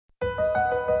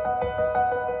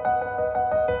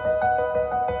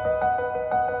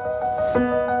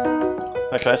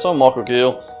Okay, so I'm Mel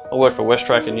Gil. I work for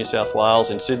Westtrack in New South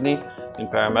Wales in Sydney, in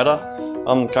Parramatta.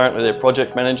 I'm currently their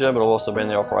project manager, but I've also been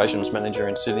the operations manager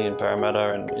in Sydney and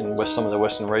Parramatta and in some of the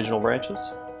Western regional branches.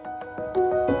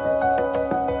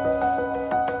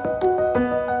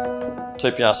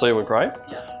 TPRC were great.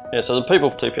 Yeah, so the people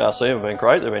of TPRC have been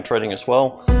great. They've been treating us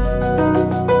well.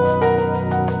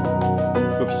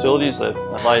 Good facilities. They're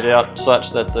laid out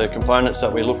such that the components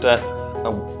that we looked at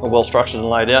are well structured and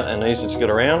laid out and easy to get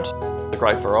around. A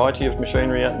great variety of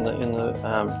machinery out in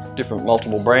the different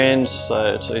multiple brands,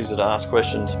 so it's easy to ask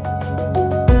questions.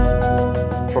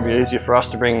 Probably easier for us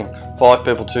to bring 5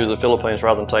 people to the Philippines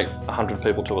rather than take 100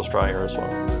 people to Australia as well.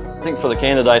 I think for the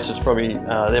candidates, it's probably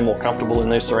they're more comfortable in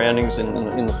these surroundings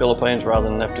in the Philippines rather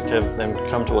than have to have them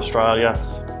come to Australia.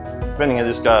 Depending how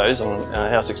this goes and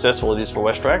how successful it is for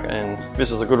Westtrack, and if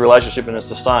this is a good relationship and it's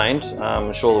sustained,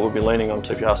 I'm sure that we'll be leaning on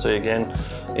TPRC again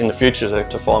in the future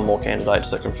to find more candidates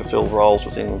that can fulfil roles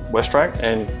within Westtrack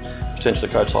and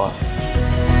potentially coach hire.